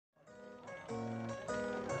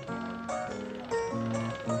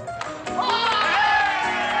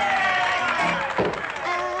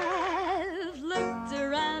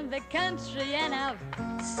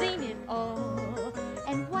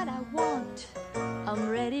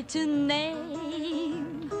ready to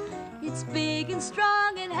name. It's big and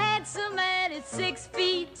strong and handsome, and it's 6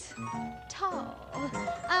 feet tall.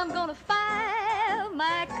 I'm gonna file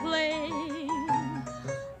my claim.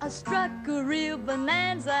 I struck a real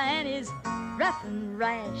bonanza and is rough and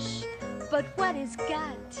rash, but what he's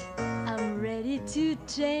got, I'm ready to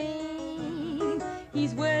tame.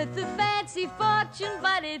 He's worth a fancy fortune,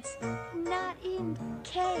 but it's not in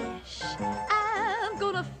cash. I'm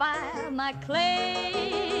gonna file my claim.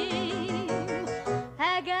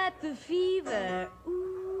 I got the fever,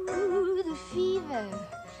 ooh, the fever,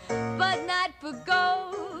 but not for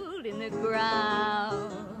gold in the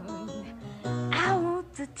ground. I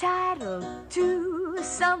want the title to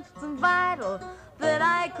something vital that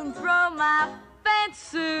I can throw my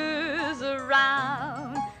fences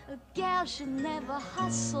around. A gal should never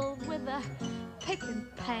hustle with a pick and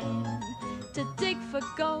pan to dig for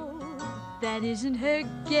gold. That isn't her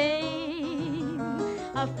game.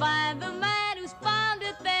 I find the man who's found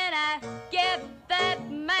it, then I get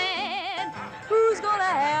that man who's gonna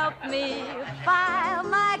help me file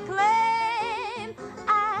my claim.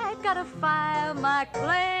 I gotta file my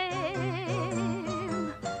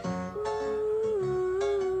claim.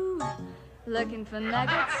 Ooh, looking for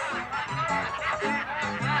nuggets?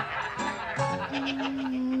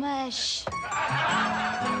 Mush.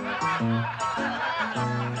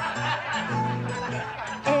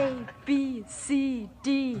 A, B, C,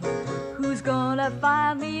 D. Who's gonna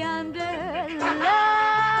find me under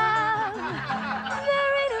love?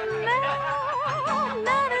 There ain't a man,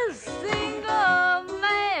 not a single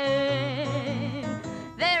man.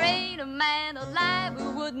 There ain't a man alive who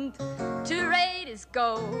wouldn't trade his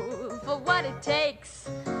gold for what it takes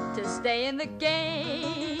to stay in the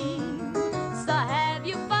game. So have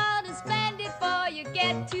you fun and spend it before you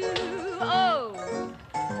get too old.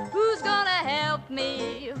 Who's gonna help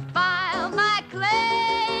me file my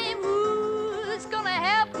claim? Who's gonna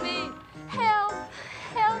help me? Help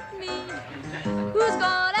me. Who's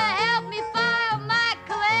gonna help me file my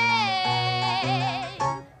claim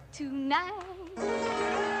tonight?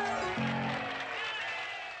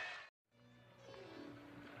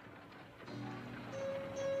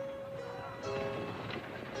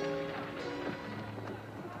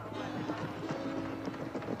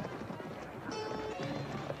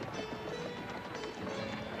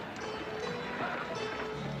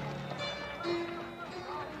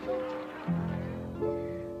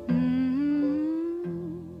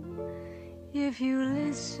 If you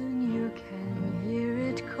listen, you can hear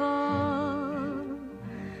it call,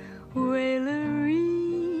 Wailery.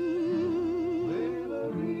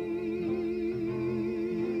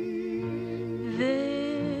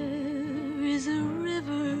 There is a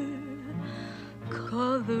river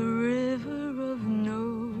called the River of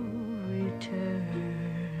No Return.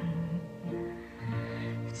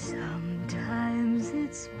 Sometimes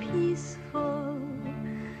it's peaceful,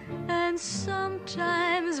 and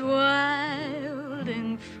sometimes wild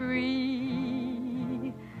and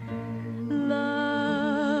free.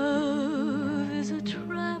 Love is a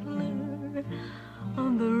traveler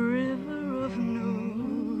on the river of no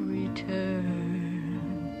return,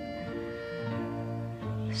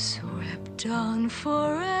 swept on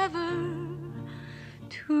forever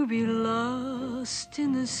to be lost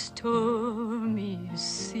in the stormy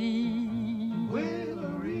sea.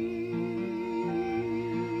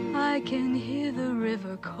 I can hear the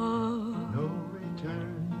river call. No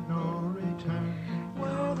return, no return.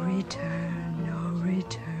 No return, no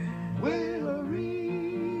return. Wailery.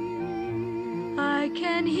 I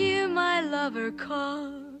can hear my lover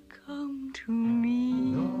call. Come to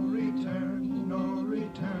me. No return, no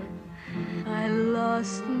return. I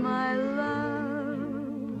lost my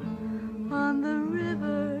love on the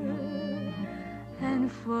river, and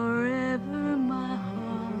forever my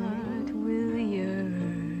heart will yearn.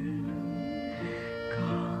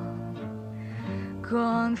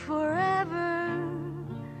 Gone forever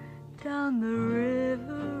down the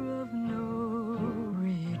river of no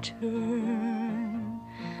return.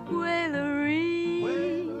 Wailery,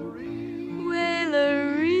 Wailery,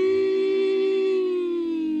 Wailery.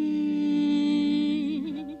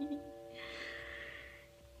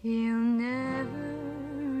 You'll never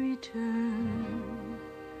return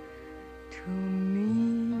to me.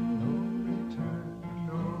 No return,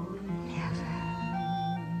 no return. Never.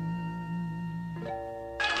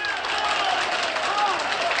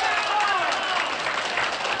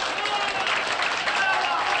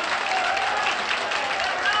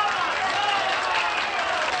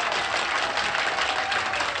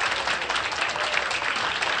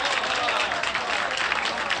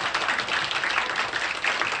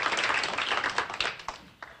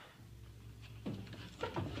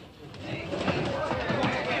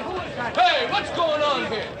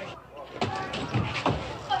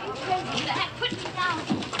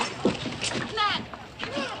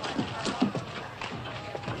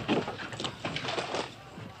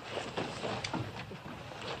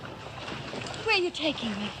 taking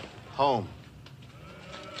me? Home.